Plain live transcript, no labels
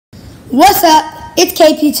What's up? It's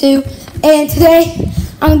KP2, and today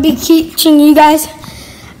I'm going to be teaching you guys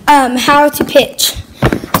how to pitch.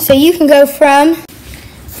 So you can go from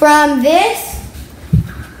this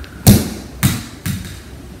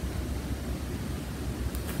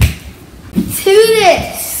to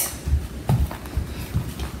this.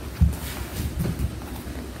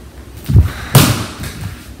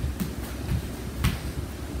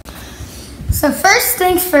 So first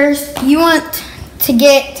things first, you want to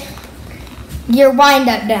get your wind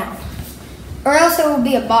up down, or else it will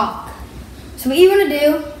be a balk. So what you want to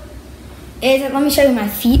do is, let me show you my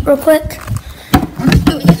feet real quick. Let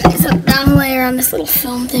me get this up down layer on this little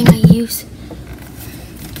film thing I use.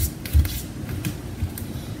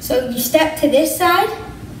 So you step to this side.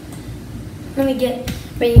 Let me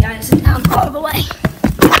bring you guys down all the way.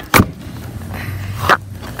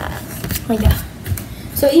 There we go.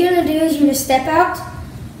 So what you're going to do is you're going to step out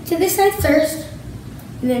to this side first,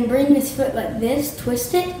 and then bring this foot like this,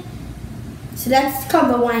 twist it. So that's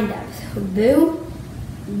called the wind up. So boom,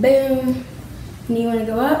 boom, and you want to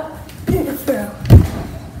go up and throw.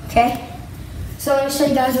 Okay? So let me show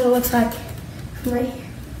you guys what it looks like from right here.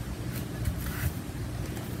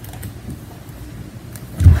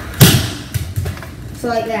 So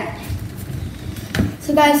like that.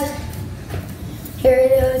 So guys, here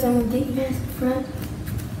it is. I'm going to get you guys in front.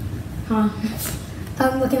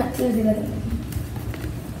 I'm looking up to the other one.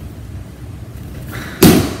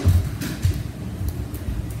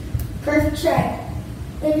 Perfect strike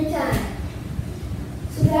every time.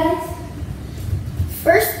 So guys,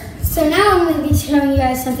 so now I'm going to be showing you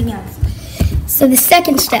guys something else. So the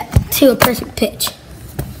second step to a perfect pitch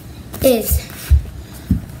is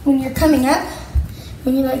when you're coming up,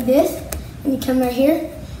 when you're like this, and you come right here,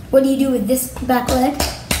 what do you do with this back leg?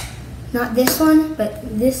 Not this one, but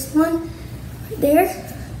this one right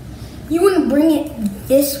there. You want to bring it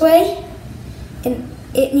this way, and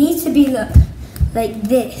it needs to be like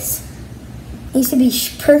this. It needs to be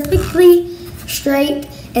perfectly straight,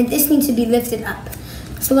 and this needs to be lifted up.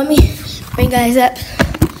 So let me bring you guys up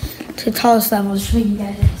to the tallest level to show you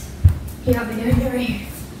guys this. Here, I'll be doing it right here.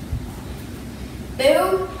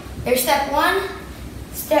 Boom. There's step one.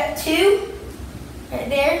 Step two, right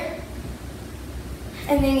there.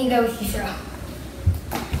 And then you go with your throw.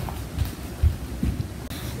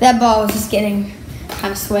 That ball was just getting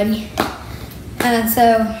kind of sweaty. And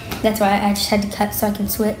so that's why I just had to cut so I can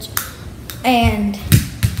switch. And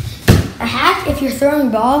a hack, if you're throwing a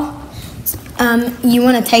ball, you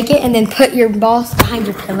want to take it and then put your balls behind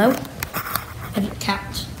your pillow of your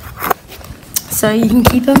couch. So you can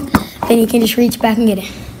keep them, then you can just reach back and get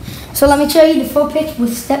it. So let me show you the full pitch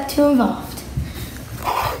with step two involved.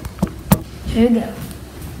 Here we go.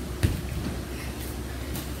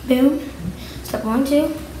 Boom. Step 1, 2,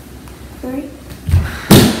 3.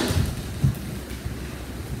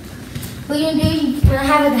 What you're gonna do, you're gonna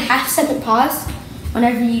have a half-second pause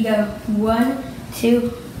whenever you go 1,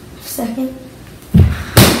 2 second,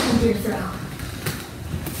 and your throw.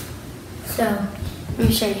 So let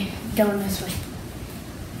me show you going this way.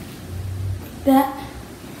 That.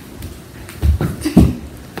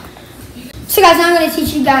 So guys, now I'm gonna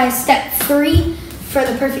teach you guys step 3 for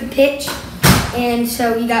the perfect pitch. And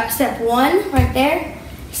so you got step 1 right there,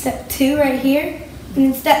 step 2 right here, and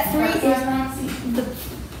then step 3 is the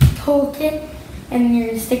pull kick, and then you're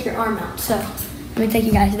gonna stick your arm out. So let me take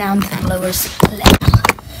you guys down to the lowest level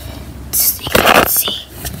so you can see.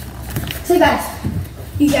 So guys,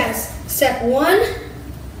 you guys, step 1,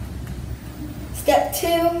 step 2,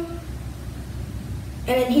 and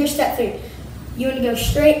then here's step 3. You want to go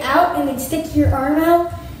straight out and then stick your arm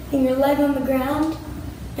out and your leg on the ground.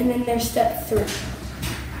 And then there's step 3.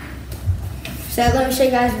 So let me show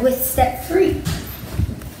you guys with step 3.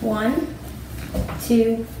 1,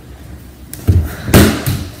 2.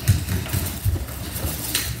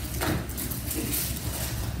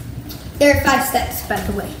 There are 5 steps, by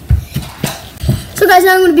the way. So guys,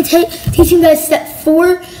 now I'm going to be teaching you guys step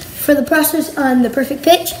 4 for the process on the perfect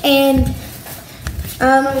pitch. And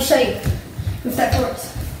let me show you what step 4 is.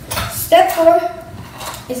 Step 4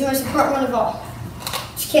 is the most important one of all.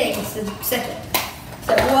 Kidding, it's the second.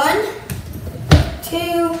 So 1,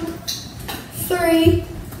 2, 3,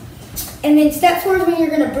 and then step 4 is when you're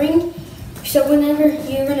gonna bring. So whenever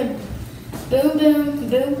you're gonna boom, boom,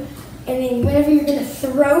 boom, and then whenever you're gonna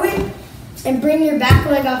throw it and bring your back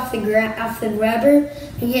leg off the rubber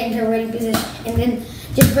and get into a ready position, and then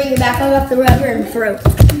just bring your back leg off the rubber and throw.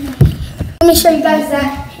 Let me show you guys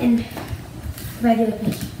that in regular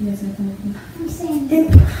pitch. I'm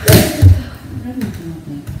saying.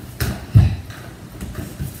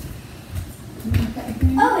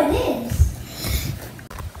 Oh, it is.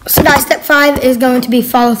 So guys, step 5 is going to be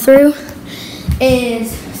follow through. It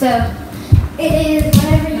is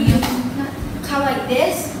whenever you come like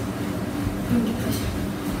this.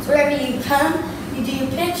 So wherever you come, you do your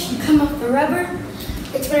pitch, you come off the rubber.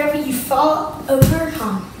 It's whenever you fall over,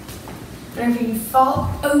 whenever you fall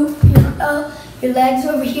over your legs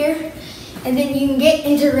over here, and then you can get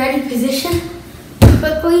into ready position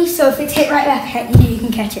quickly. So if it's hit right back at you, you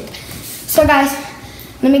can catch it. So guys,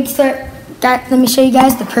 let me show you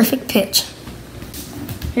guys the perfect pitch.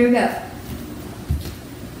 Here we go.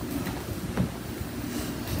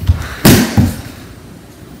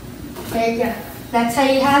 There you go. That's how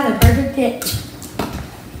you have the perfect pitch.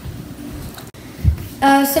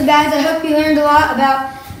 So guys, I hope you learned a lot about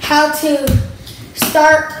how to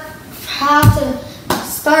start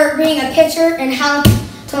being a pitcher and how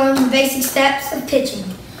to learn the basic steps of pitching.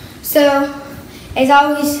 So, as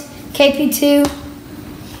always, KP2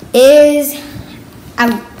 is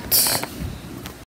out.